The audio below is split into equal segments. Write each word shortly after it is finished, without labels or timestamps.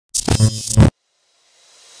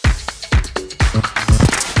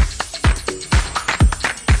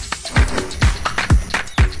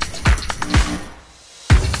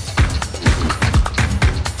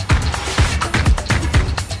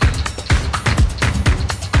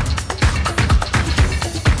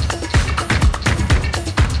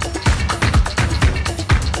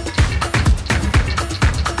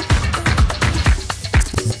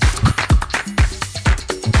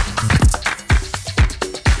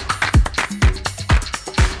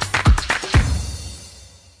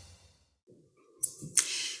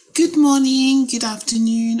Good morning, good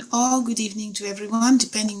afternoon, or good evening to everyone,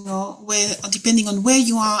 depending on where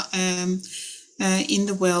you are in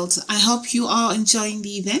the world. I hope you are enjoying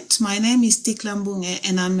the event. My name is Thecla Mbongue,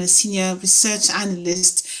 and I'm a senior research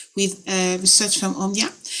analyst with research from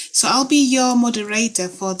Omdia. So I'll be your moderator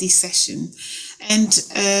for this session, and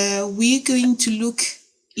we're going to look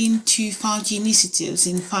into 5G initiatives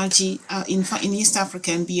in 5G in East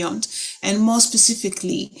Africa and beyond, and more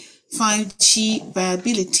specifically 5G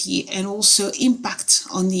viability and also impact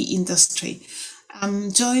on the industry.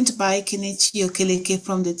 I'm joined by Kenechi Okeleke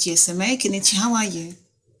from the GSMA. Kenechi, how are you?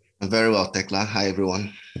 I'm very well, Thecla. Hi,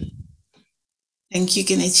 everyone. Thank you,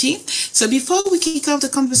 Kenechi. So before we kick off the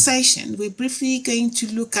conversation, we're briefly going to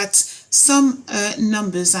look at some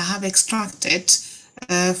numbers I have extracted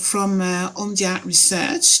from Omdia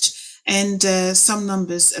research, and some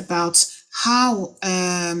numbers about how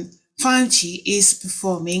 5G is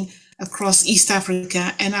performing across East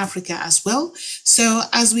Africa and Africa as well. So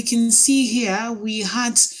as we can see here, we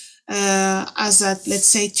had, as at, let's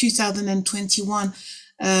say, 2021,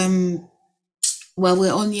 well,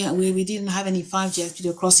 we didn't have any 5G actually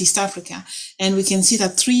across East Africa. And we can see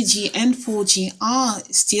that 3G and 4G are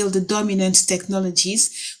still the dominant technologies,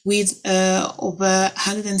 with over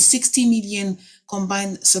 160 million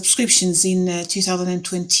combined subscriptions in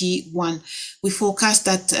 2021. We forecast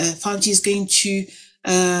that 5G is going to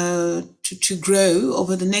grow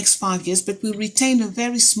over the next 5 years, but will retain a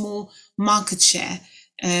very small market share,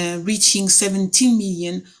 reaching 17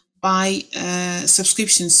 million by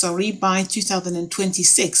subscriptions, by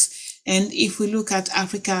 2026. And if we look at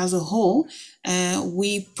Africa as a whole,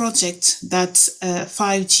 we project that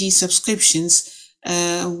 5G subscriptions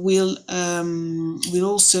will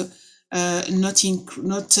also not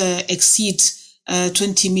exceed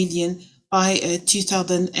 20 million by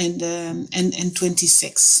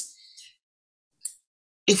 2026.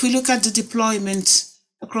 If we look at the deployment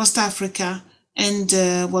across Africa and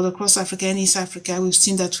across Africa and East Africa, we've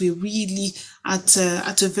seen that we're really at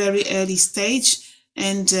a very early stage,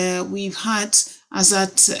 and we've had, as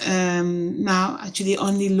at now, actually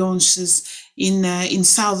only launches in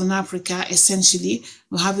Southern Africa. Essentially,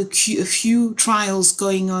 we have a few trials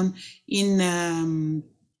going on in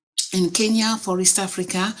Kenya for East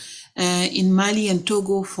Africa, in Mali and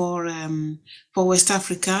Togo for West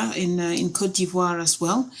Africa, in Côte d'Ivoire as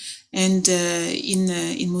well, and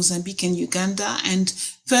in Mozambique and Uganda. And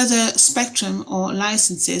further spectrum or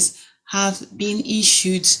licenses have been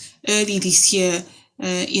issued early this year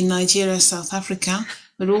in Nigeria, South Africa,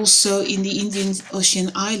 but also in the Indian Ocean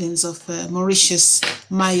islands of Mauritius,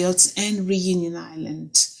 Mayotte, and Reunion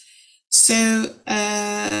Island. So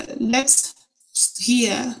let's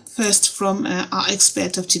hear first from our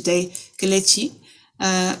expert of today, Kenechi,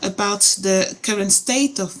 about the current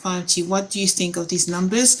state of 5G. What do you think of these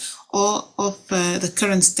numbers, or of the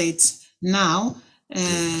current state now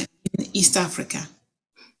in East Africa?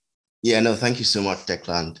 Yeah, no, thank you so much,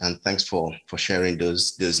 Thecla, and thanks for sharing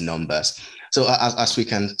those numbers. So as we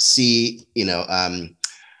can see,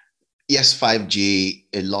 yes, 5G,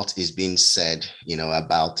 a lot is being said,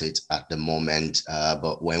 about it at the moment.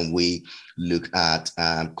 But when we look at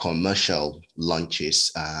commercial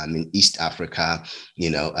launches in East Africa,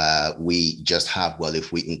 we just have, well,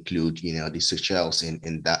 if we include, the Seychelles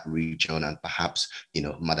in that region, and perhaps,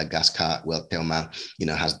 Madagascar, well, Thecla,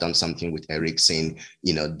 has done something with Ericsson.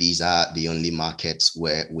 These are the only markets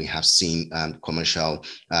where we have seen commercial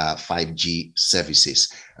 5G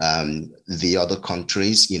services. The other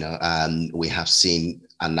countries, we have seen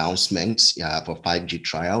announcements for 5G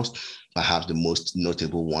trials. Perhaps the most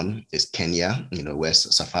notable one is Kenya, where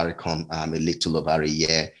Safaricom a little over a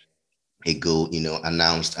year ago,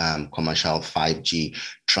 announced commercial 5G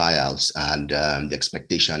trials, and the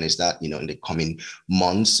expectation is that, in the coming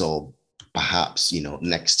months or perhaps,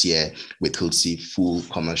 next year we could see full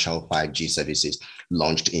commercial 5G services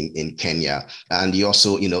launched in Kenya. And you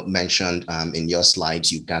also, mentioned in your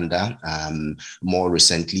slides, Uganda, more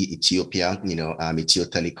recently, Ethiopia, Ethio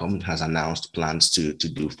Telecom has announced plans to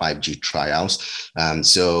do 5G trials.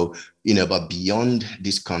 But beyond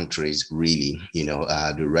these countries, really,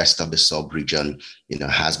 the rest of the sub-region,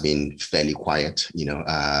 has been fairly quiet,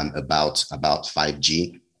 about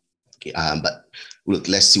 5G. But look,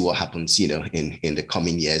 let's see what happens, in the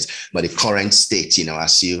coming years. But the current state,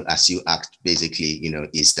 as you asked, basically,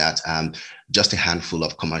 is that just a handful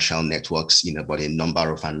of commercial networks, but a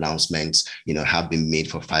number of announcements, have been made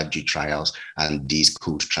for 5G trials, and these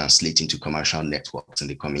could translate into commercial networks in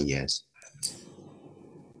the coming years.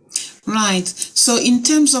 Right. So in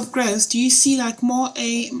terms of growth, do you see like more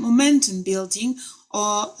a momentum building,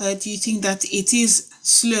 or do you think that it is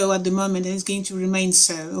slow at the moment and it's going to remain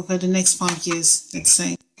so over the next 5 years, let's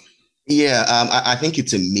say? Yeah, I think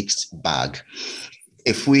it's a mixed bag.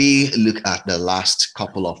 If we look at the last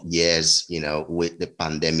couple of years, with the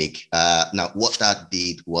pandemic, now what that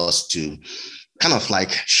did was to kind of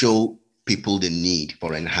like show people the need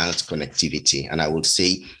for enhanced connectivity. And I would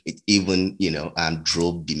say it even,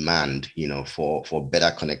 drove demand, for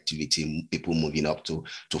better connectivity, people moving up to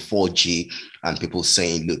 4G, and people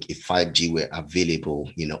saying, look, if 5G were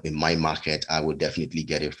available, in my market, I would definitely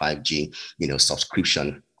get a 5G,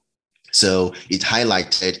 subscription. So it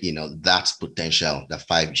highlighted, that potential that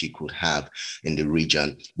 5G could have in the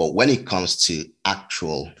region. But when it comes to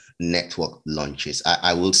actual network launches,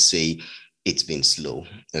 I will say it's been slow.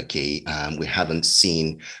 Okay. We haven't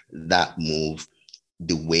seen that move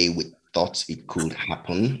the way we thought it could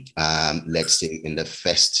happen. Let's say in the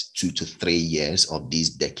first 2 to 3 years of this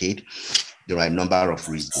decade. There are a number of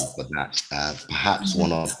reasons for that. Perhaps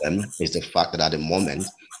one of them is the fact that at the moment,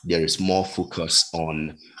 there is more focus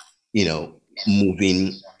on,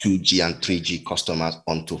 moving 2G and 3G customers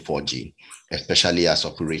onto 4G, especially as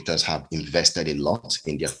operators have invested a lot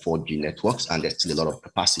in their 4G networks, and there's still a lot of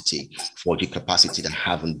capacity, 4G capacity, that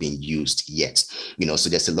haven't been used yet. So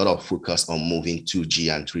there's a lot of focus on moving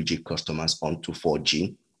 2G and 3G customers onto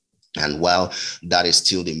 4G. And while that is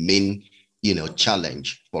still the main,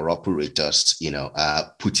 challenge for operators,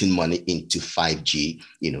 putting money into 5G,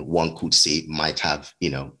 one could say might have,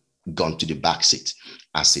 gone to the backseat,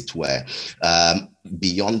 as it were.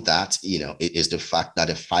 Beyond that, it is the fact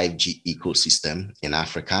that a 5G ecosystem in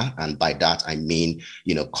Africa, and by that I mean,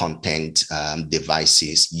 content,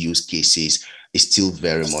 devices, use cases, is still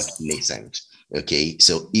very much nascent. Okay,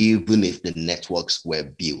 so even if the networks were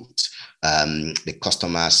built, the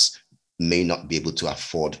customers may not be able to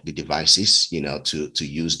afford the devices, to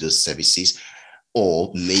use those services,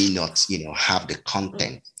 or may not, have the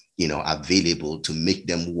content, available to make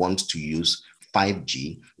them want to use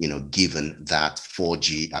 5G, given that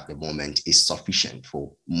 4G at the moment is sufficient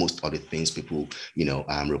for most of the things people,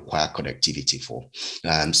 require connectivity for.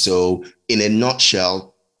 So in a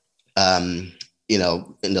nutshell, in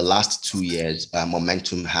the last 2 years,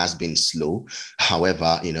 momentum has been slow.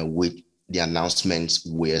 However, with the announcements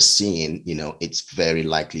we're seeing, it's very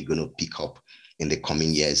likely going to pick up in the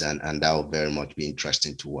coming years, and that will very much be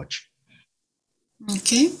interesting to watch.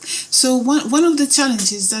 Okay, so one of the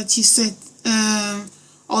challenges that you said,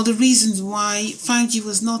 or the reasons why 5G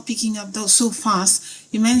was not picking up so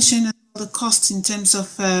fast, you mentioned the cost in terms of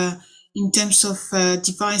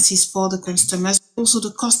devices for the customers, also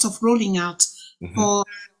the cost of rolling out for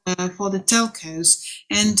the telcos,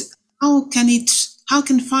 and how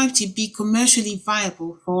can 5G be commercially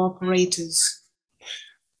viable for operators?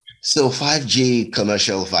 So 5G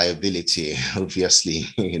commercial viability, obviously,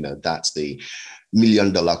 that's the $1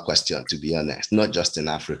 million question, to be honest, not just in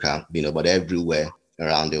Africa, but everywhere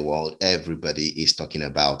around the world. Everybody is talking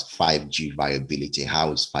about 5G viability.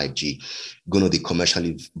 How is 5G going to be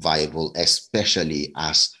commercially viable, especially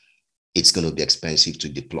as it's going to be expensive to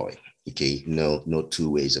deploy? Okay, no two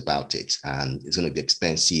ways about it. It's going to be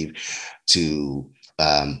expensive to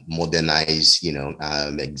modernize,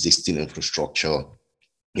 existing infrastructure,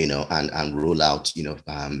 and roll out,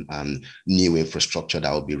 new infrastructure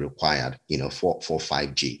that will be required, for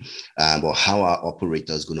 5G. But how are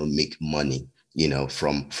operators going to make money,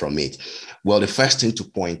 from it? Well, the first thing to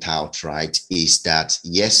point out, right, is that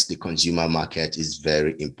yes, the consumer market is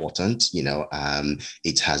very important.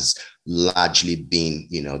 It has largely been,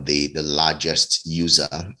 the largest user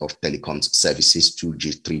of telecom services,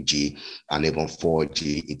 2G, 3G, and even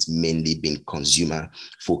 4G. It's mainly been consumer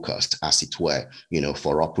focused, as it were,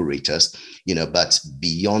 for operators, but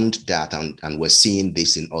beyond that, and we're seeing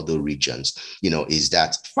this in other regions, is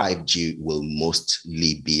that 5G will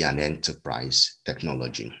mostly be an enterprise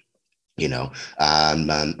technology. And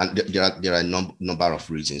there are a number of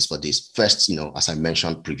reasons for this. First, as I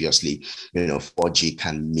mentioned previously, 4G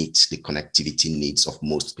can meet the connectivity needs of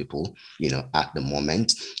most people, at the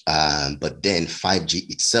moment. But then 5G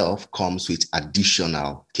itself comes with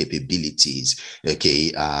additional capabilities,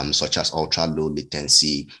 okay, such as ultra low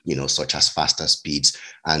latency, such as faster speeds,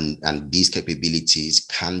 and these capabilities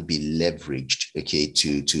can be leveraged, okay,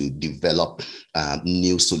 to develop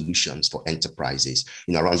new solutions for enterprises.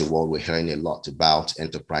 Around the world, we're hearing a lot about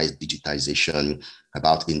enterprise digitization,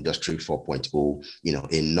 about Industry 4.0.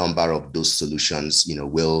 A number of those solutions,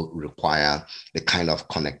 will require the kind of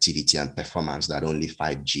connectivity and performance that only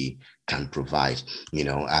 5G can provide.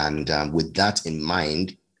 And with that in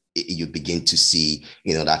mind, you begin to see,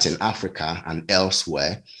 that in Africa and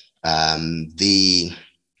elsewhere, the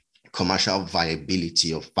commercial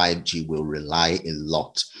viability of 5G will rely a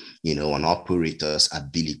lot, on operators'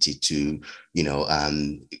 ability to,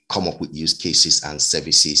 come up with use cases and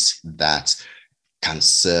services that can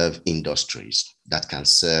serve industries, that can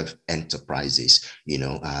serve enterprises,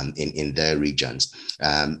 in their regions.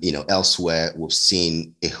 Elsewhere, we've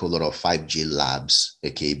seen a whole lot of 5G labs,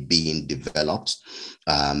 okay, being developed.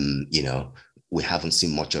 We haven't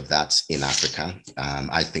seen much of that in Africa.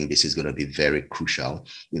 I think this is going to be very crucial,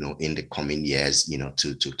 in the coming years,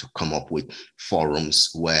 to come up with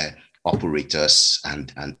forums where operators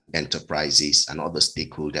and enterprises and other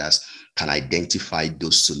stakeholders can identify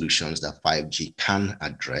those solutions that 5G can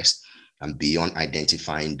address, and beyond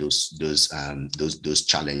identifying those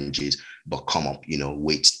challenges, but come up,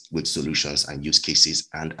 with solutions and use cases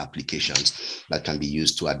and applications that can be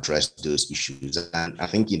used to address those issues. And I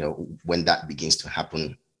think, when that begins to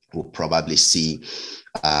happen, we'll probably see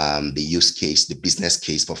the use case, the business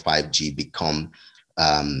case for 5G become,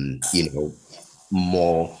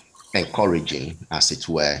 more encouraging, as it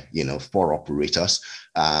were, for operators.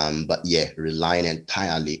 But yeah, relying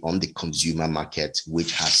entirely on the consumer market,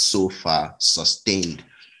 which has so far sustained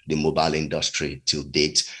the mobile industry till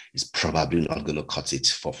date, is probably not going to cut it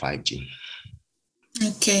for 5G.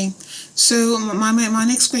 Okay, so my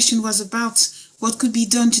next question was about what could be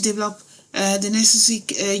done to develop the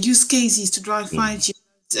necessary use cases to drive 5G.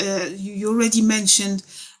 You already mentioned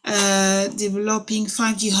developing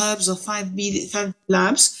 5G hubs or 5G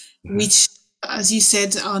labs, which, as you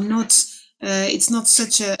said, are not. It's not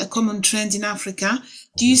such a common trend in Africa.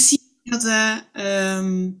 Do you see other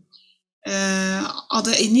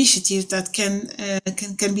initiatives that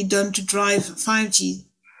can be done to drive 5G?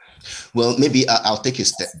 Well, maybe I'll take a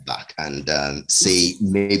step back and say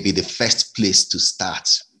maybe the first place to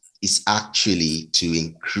start is actually to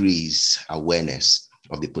increase awareness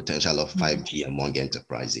of the potential of 5G among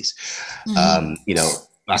enterprises.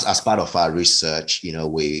 As part of our research,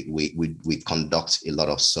 we conduct a lot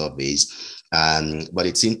of surveys, but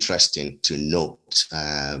it's interesting to note,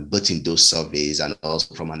 both in those surveys and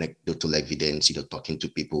also from anecdotal evidence, talking to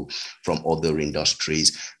people from other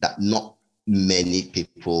industries, that not many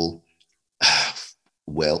people,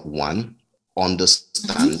 well, one,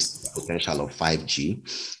 understand the potential of 5G.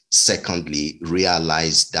 Secondly,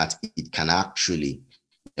 realize that it can actually,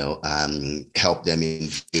 help them in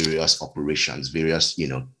various operations, various,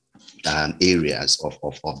 areas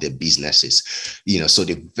of their businesses. So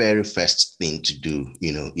the very first thing to do,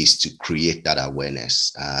 is to create that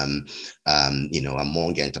awareness,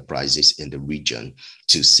 among enterprises in the region,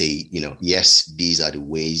 to say, yes, these are the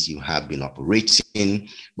ways you have been operating,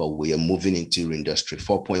 but we are moving into Industry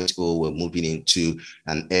 4.0. We're moving into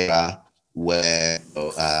an era where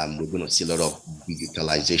we're going to see a lot of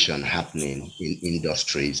digitalization happening in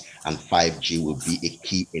industries, and 5G will be a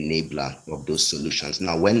key enabler of those solutions.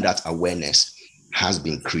 Now, when that awareness has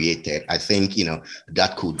been created, I think,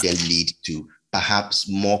 that could then lead to perhaps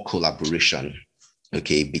more collaboration,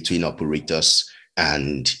 okay, between operators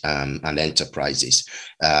and enterprises.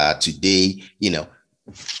 Today,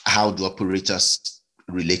 how do operators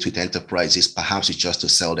relate with enterprises? Perhaps it's just to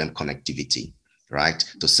sell them connectivity, right?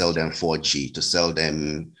 To sell them 4G, to sell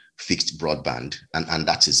them fixed broadband, and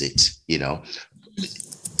that is it.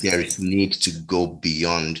 There is need to go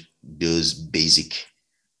beyond those basic,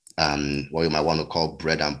 what you might want to call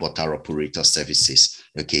bread and butter operator services,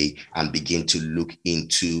 okay, and begin to look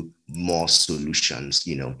into more solutions,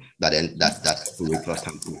 that operators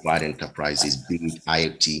can provide enterprises, be it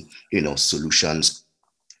IoT, solutions,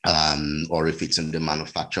 or if it's in the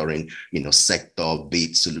manufacturing, sector, be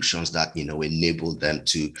it solutions that, enable them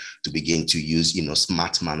to begin to use,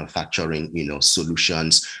 smart manufacturing,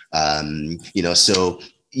 solutions, so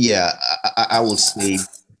yeah, I will say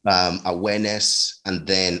awareness and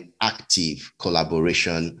then active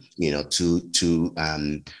collaboration,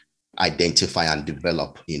 to identify and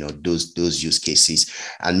develop, those use cases.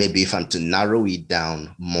 And maybe if I'm to narrow it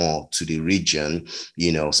down more to the region,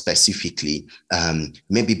 specifically,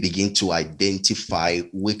 maybe begin to identify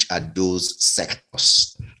which are those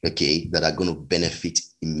sectors, okay, that are going to benefit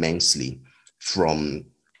immensely from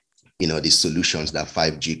the solutions that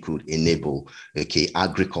 5G could enable. Okay,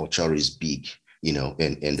 agriculture is big, in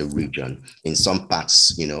the region. In some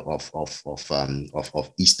parts,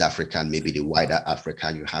 of East Africa and maybe the wider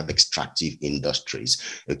Africa, you have extractive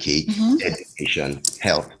industries. Okay, education,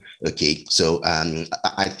 health. Okay, so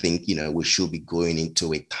I think we should be going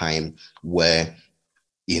into a time where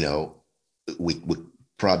we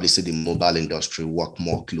probably see the mobile industry work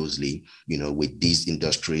more closely, with these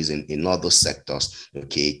industries in other sectors,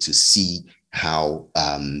 okay, to see how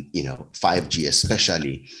 5G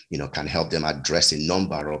especially, can help them address a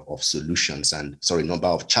number of solutions and number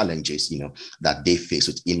of challenges, that they face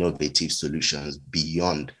with innovative solutions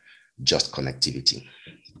beyond just connectivity.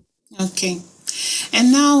 Okay.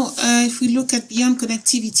 And now, if we look at beyond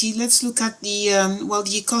connectivity, let's look at the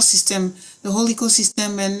ecosystem, the whole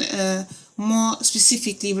ecosystem, and more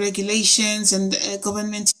specifically regulations and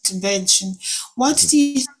government intervention. What's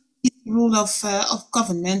the role of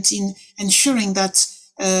government in ensuring that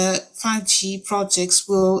 5G projects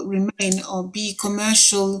will remain or be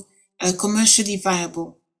commercially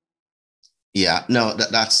viable? Yeah, no,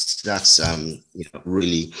 that's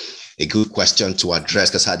really a good question to address,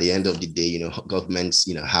 because at the end of the day,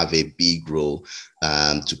 governments, have a big role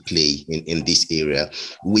to play in this area.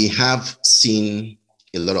 We have seen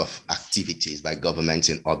a lot of activities by governments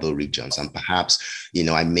in other regions, and perhaps,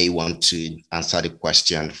 I may want to answer the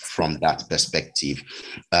question from that perspective.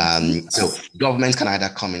 So governments can either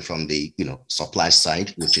come in from the, supply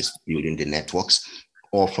side, which is building the networks,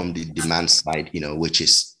 or from the demand side, which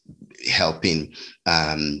is helping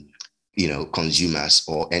consumers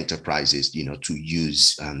or enterprises to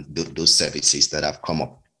use those services that have come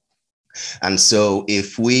up. And so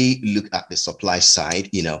if we look at the supply side,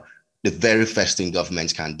 the very first thing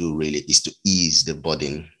government can do really is to ease the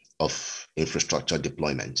burden of infrastructure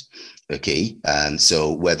deployment. Okay, and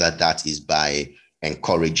so whether that is by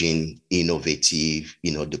encouraging innovative,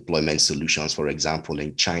 deployment solutions. For example,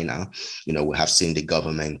 in China, we have seen the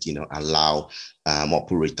government, allow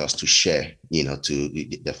operators to share, to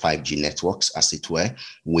the 5G networks, as it were,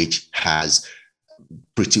 which has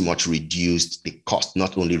pretty much reduced the cost,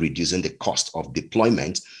 not only reducing the cost of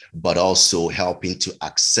deployment, but also helping to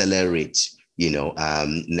accelerate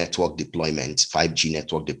network deployment, 5G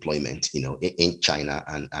network deployment, in China.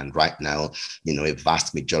 And right now, a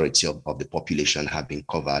vast majority of the population have been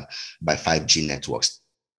covered by 5G networks.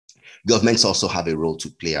 Governments also have a role to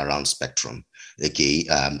play around spectrum. Okay,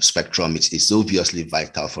 spectrum is obviously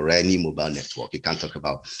vital for any mobile network. You can't talk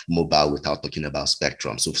about mobile without talking about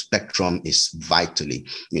spectrum. So spectrum is vitally,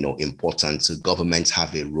 important. So governments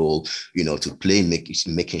have a role, to play,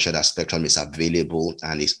 making sure that spectrum is available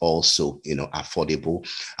and is also, affordable,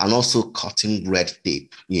 and also cutting red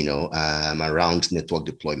tape, around network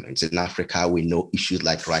deployments. In Africa, we know issues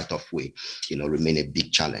like right-of-way, remain a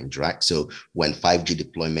big challenge, right? So when 5G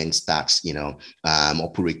deployment starts,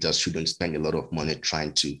 operators shouldn't spend a lot of money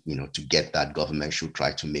trying to, to get that. Government should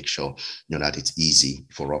try to make sure, that it's easy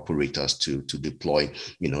for operators to deploy,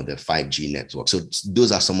 the 5G network. So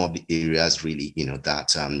those are some of the areas really,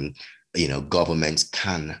 that, governments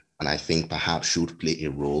can, and I think perhaps should play a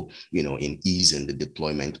role, in easing the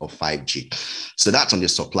deployment of 5G. So that's on the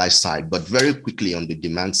supply side. But very quickly on the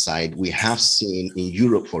demand side, we have seen in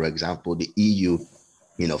Europe, for example, the EU,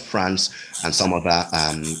 France and some other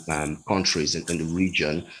countries in the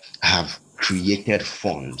region have created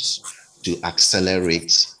funds to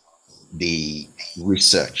accelerate the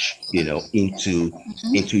research, into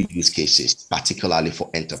use cases, particularly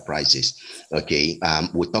for enterprises. Okay,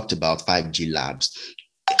 we talked about 5G labs.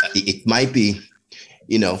 It might be,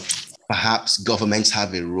 perhaps governments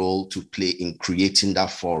have a role to play in creating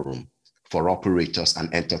that forum for operators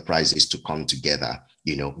and enterprises to come together.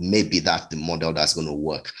 Maybe that's the model that's going to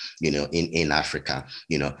work, in Africa,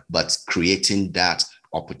 but creating that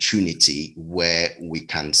opportunity where we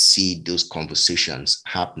can see those conversations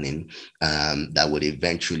happening, that would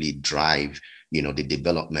eventually drive, the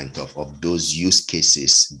development of those use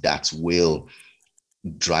cases that will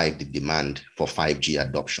drive the demand for 5G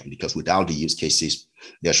adoption. Because without the use cases,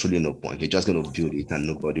 there's really no point. You're just going to build it and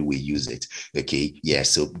nobody will use it. Okay, yeah.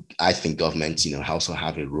 So I think governments, also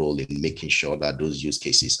have a role in making sure that those use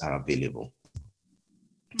cases are available.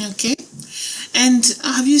 Okay. And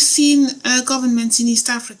have you seen governments in East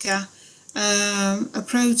Africa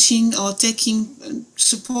approaching or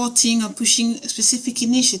supporting or pushing specific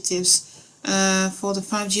initiatives for the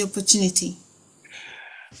 5G opportunity?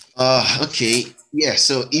 Okay. Yeah.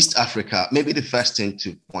 So East Africa, maybe the first thing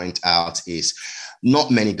to point out is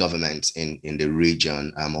not many governments in the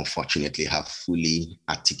region, unfortunately, have fully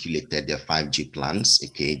articulated their 5G plans.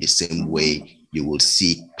 Okay. The same way you will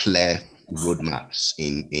see clear roadmaps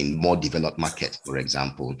in more developed markets, for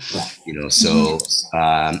example. So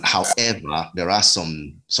however, there are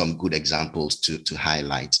some good examples to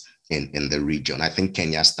highlight in the region. I think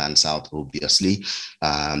Kenya stands out, obviously.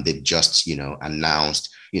 They've just, announced,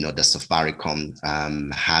 the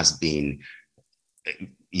Safaricom has been,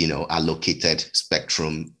 allocated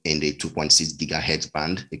spectrum in the 2.6 gigahertz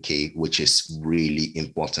band, okay, which is really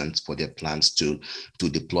important for their plans to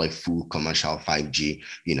deploy full commercial 5G,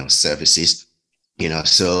 services.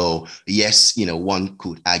 So yes, one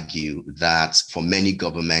could argue that for many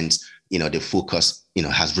governments, the focus,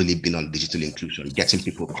 has really been on digital inclusion, getting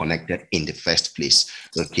people connected in the first place.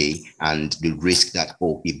 Okay. And the risk that,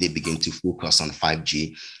 if they begin to focus on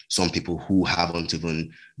 5G, some people who haven't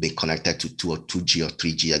even been connected to 2G or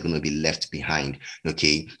 3G are going to be left behind.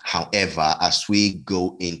 Okay. However, as we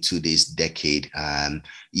go into this decade,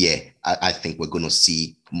 I think we're going to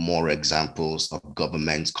see more examples of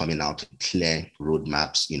governments coming out with clear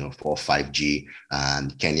roadmaps, for 5G.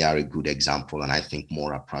 Kenya are a good example, and I think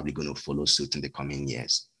more are probably going to follow suit in the coming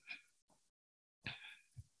years.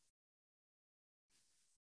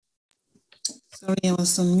 Sorry, I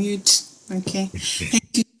was on mute. Okay,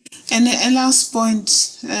 thank you. And a last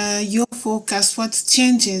point, your forecast, what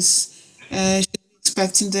changes should we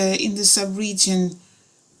expect in the sub-region,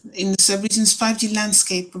 in the sub-region's 5G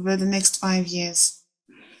landscape over the next 5 years?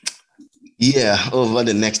 Yeah, over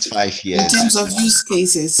the next 5 years. In terms of use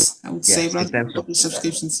cases, I would say, rather than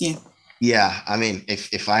subscriptions, yeah. Yeah, I mean,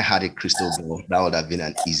 if I had a crystal ball, that would have been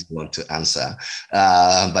an easy one to answer,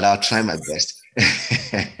 but I'll try my best.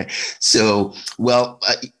 So, well,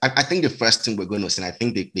 I think the first thing we're going to see, and I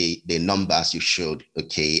think the numbers you showed,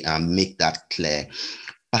 okay, make that clear.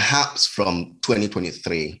 Perhaps from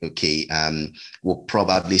 2023, okay, we'll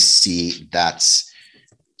probably see that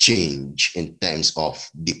change in terms of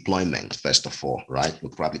deployment. First of all, right, we're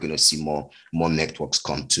probably going to see more networks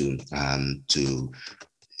come to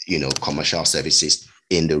commercial services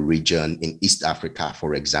in the region. In East Africa,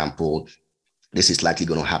 for example, this is likely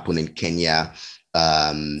going to happen in Kenya.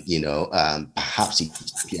 Perhaps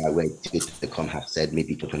Ethiopia, where Telecom has said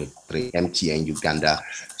maybe 2023, MTN, Uganda.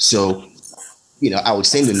 So, I would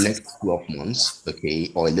say in the next 12 months, okay,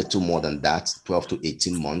 or a little more than that, 12 to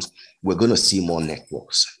 18 months, we're going to see more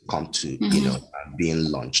networks come to, being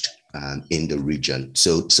launched in the region.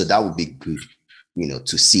 So that would be good,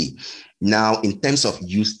 to see. Now, in terms of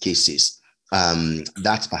use cases,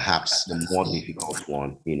 that's perhaps the more difficult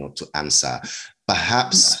one, to answer.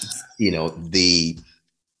 Perhaps, the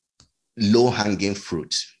low-hanging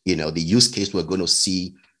fruit, the use case we're going to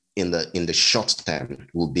see in the short term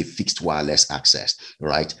will be fixed wireless access,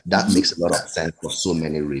 right? That makes a lot of sense for so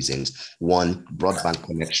many reasons. One,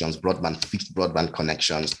 fixed broadband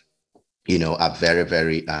connections, are very,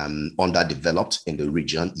 very underdeveloped in the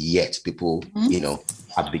region, yet people,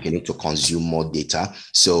 are beginning to consume more data.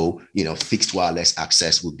 So, fixed wireless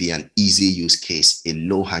access would be an easy use case, a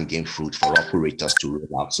low-hanging fruit for operators to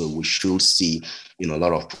roll out. So we should see, a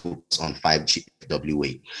lot of focus on 5G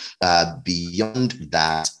FWA. Beyond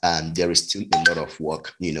that, there is still a lot of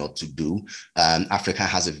work, to do. Africa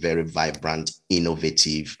has a very vibrant,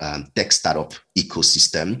 innovative tech startup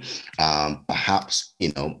ecosystem. Perhaps,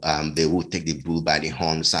 they will take the bull by the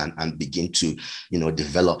horns and begin to,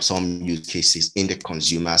 develop some use cases in the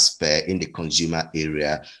consumer sphere, in the consumer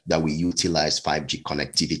area that we utilize 5G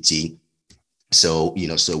connectivity. So,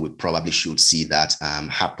 so we probably should see that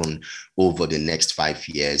happen over the next 5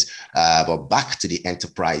 years. But back to the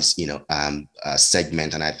enterprise,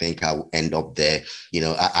 segment, and I think I'll end up there.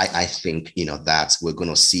 I think, that we're going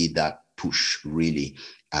to see that push really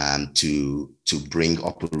to bring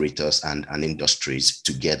operators and industries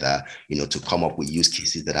together, to come up with use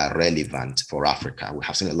cases that are relevant for Africa. We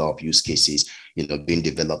have seen a lot of use cases, being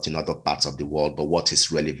developed in other parts of the world, but what is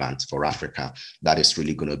relevant for Africa? That is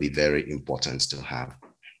really going to be very important to have.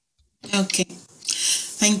 Okay.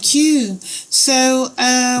 Thank you. So,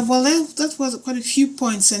 that was quite a few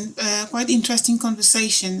points and quite interesting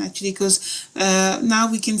conversation, actually, because now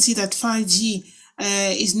we can see that 5G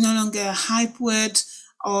is no longer a hype word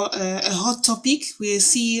or a hot topic. We've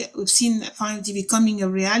seen 5G becoming a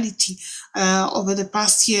reality over the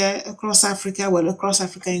past year across Africa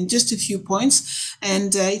in just a few points.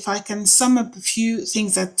 And if I can sum up a few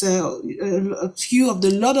things that, a few of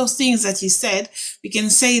the lot of things that you said, we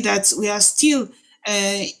can say that we are still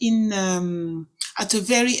at a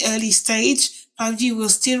very early stage, 5G will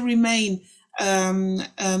still remain a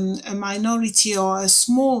minority or a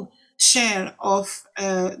small share of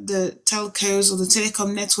the telcos or the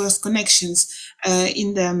telecom networks connections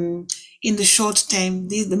in the short term.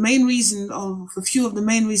 The main reason, or a few of the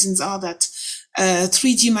main reasons, are that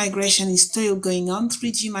 3G migration is still going on,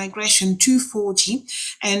 3G migration to 4G,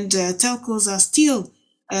 and telcos are still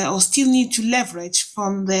need to leverage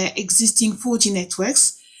from their existing 4G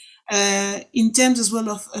networks. In terms as well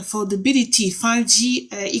of affordability, 5G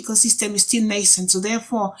ecosystem is still nascent, so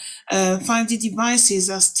therefore 5G devices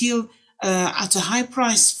are still at a high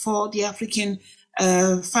price for the African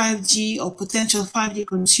 5G or potential 5G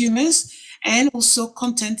consumers, and also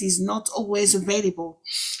content is not always available.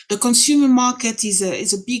 The consumer market is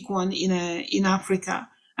a big one in Africa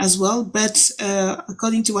as well, but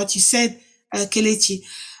according to what you said, Kelechi,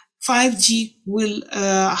 5G will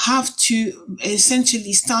have to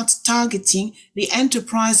essentially start targeting the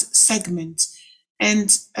enterprise segment,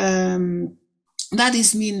 and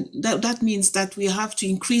that means that we have to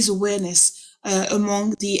increase awareness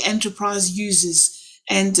among the enterprise users,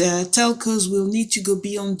 and telcos will need to go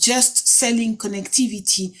beyond just selling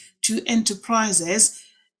connectivity to enterprises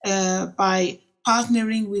by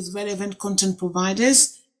partnering with relevant content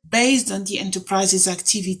providers based on the enterprise's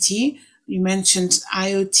activity. You mentioned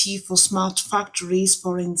IoT for smart factories,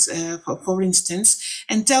 for instance,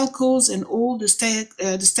 and telcos and all the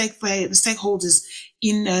stakeholders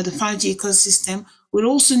in the 5G ecosystem will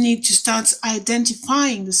also need to start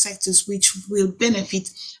identifying the sectors which will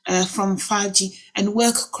benefit from 5G and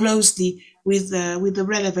work closely with the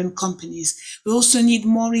relevant companies. We also need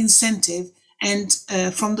more incentive and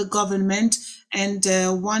from the government. And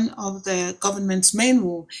one of the government's main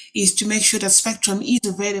role is to make sure that spectrum is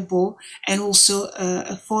available and also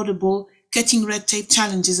affordable, cutting red tape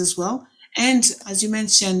challenges as well. And as you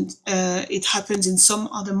mentioned, it happens in some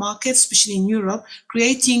other markets, especially in Europe,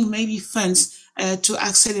 creating maybe funds to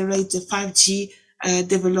accelerate the 5G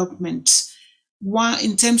development. One,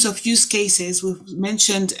 in terms of use cases, we've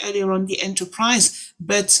mentioned earlier on the enterprise,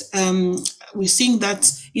 but we're seeing that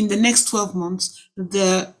in the next 12 months,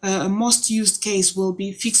 the most used case will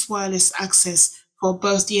be fixed wireless access for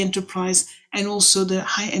both the enterprise and also the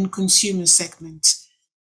high-end consumer segment.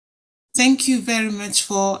 Thank you very much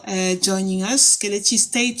for joining us. Kelechi,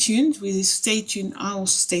 stay tuned. I also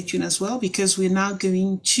stay tuned as well, because we're now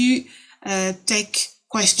going to take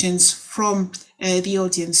questions from the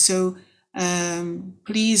audience. So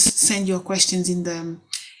please send your questions in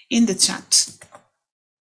the chat.